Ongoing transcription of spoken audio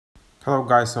Hello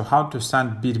guys, so how to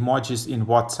send Bitmojis in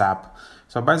WhatsApp.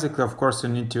 So basically, of course, you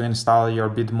need to install your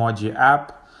Bitmoji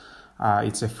app.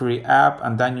 It's a free app,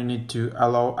 and then you need to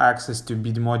allow access to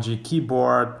Bitmoji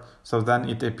keyboard, so then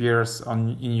it appears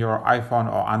in your iPhone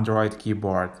or Android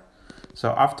keyboard.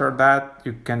 So after that,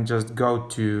 you can just go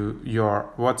to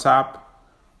your WhatsApp,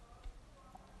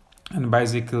 and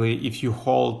basically if you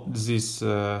hold this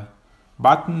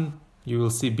button, you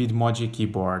will see Bitmoji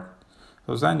keyboard.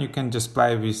 So then you can just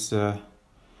play with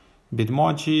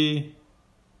Bitmoji.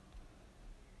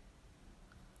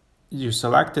 You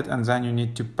select it and then you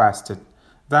need to paste it.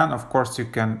 Then of course you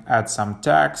can add some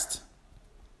text.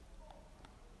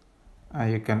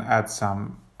 You can add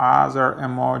some other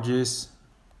emojis.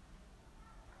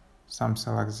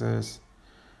 Something like this.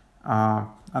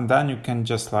 And then you can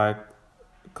just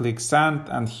click send,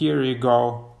 and here you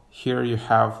go. Here you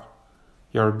have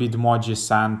your Bitmoji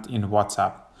sent in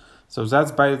WhatsApp. So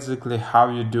that's basically how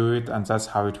you do it, and that's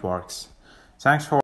how it works. Thanks for